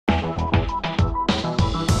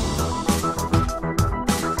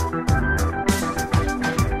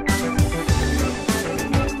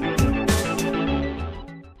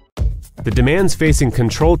The demands facing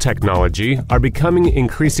control technology are becoming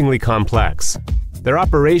increasingly complex. Their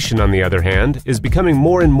operation, on the other hand, is becoming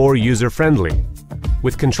more and more user-friendly.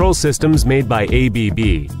 With control systems made by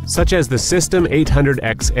ABB, such as the System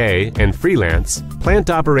 800XA and Freelance,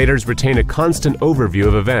 plant operators retain a constant overview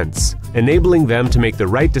of events, enabling them to make the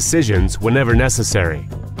right decisions whenever necessary.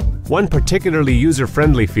 One particularly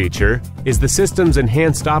user-friendly feature is the system's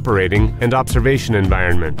enhanced operating and observation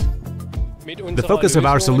environment. The focus of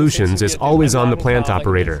our solutions is always on the plant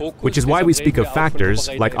operator, which is why we speak of factors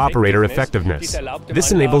like operator effectiveness.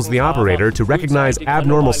 This enables the operator to recognize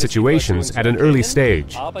abnormal situations at an early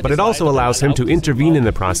stage, but it also allows him to intervene in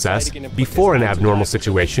the process before an abnormal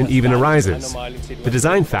situation even arises. The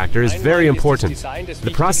design factor is very important.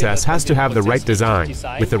 The process has to have the right design,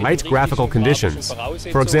 with the right graphical conditions.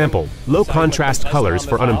 For example, low contrast colors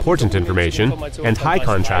for unimportant information, and high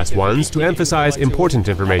contrast ones to emphasize important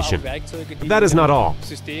information. But that is not all.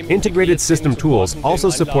 Integrated system tools also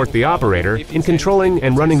support the operator in controlling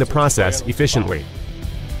and running the process efficiently.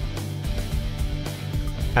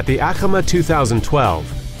 At the Achema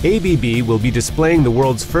 2012, ABB will be displaying the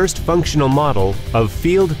world's first functional model of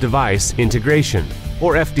Field Device Integration,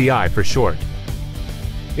 or FDI for short.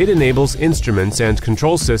 It enables instruments and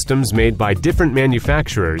control systems made by different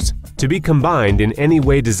manufacturers to be combined in any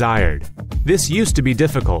way desired. This used to be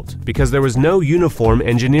difficult because there was no uniform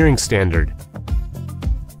engineering standard.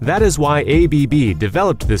 That is why ABB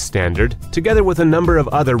developed this standard together with a number of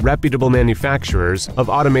other reputable manufacturers of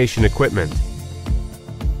automation equipment.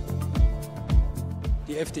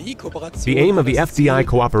 The aim of the FDI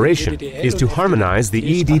cooperation is to harmonize the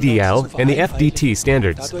EDDL and the FDT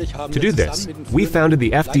standards. To do this, we founded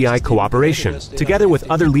the FDI cooperation, together with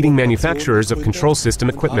other leading manufacturers of control system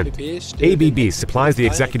equipment. ABB supplies the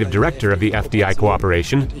executive director of the FDI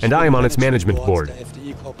cooperation, and I am on its management board.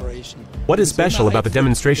 What is special about the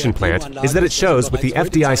demonstration plant is that it shows with the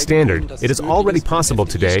FDI standard, it is already possible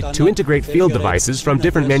today to integrate field devices from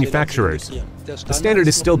different manufacturers. The standard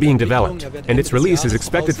is still being developed, and its release is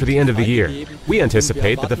expected for the end of the year. We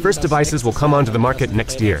anticipate that the first devices will come onto the market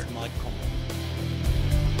next year.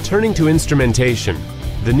 Turning to instrumentation,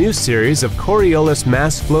 the new series of Coriolis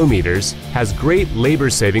mass flow meters has great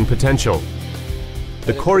labor-saving potential.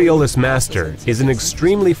 The Coriolis Master is an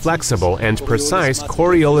extremely flexible and precise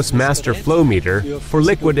Coriolis Master flow meter for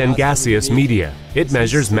liquid and gaseous media. It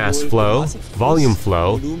measures mass flow, volume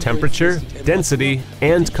flow, temperature, density,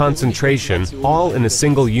 and concentration, all in a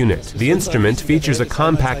single unit. The instrument features a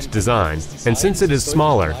compact design, and since it is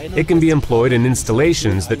smaller, it can be employed in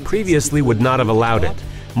installations that previously would not have allowed it.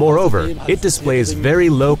 Moreover, it displays very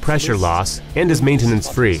low pressure loss and is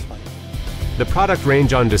maintenance-free. The product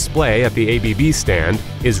range on display at the ABB stand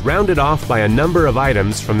is rounded off by a number of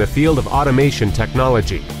items from the field of automation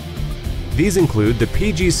technology. These include the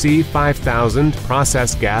PGC 5000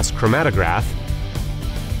 process gas chromatograph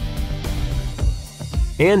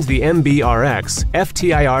and the MBRX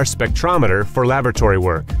FTIR spectrometer for laboratory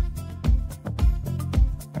work.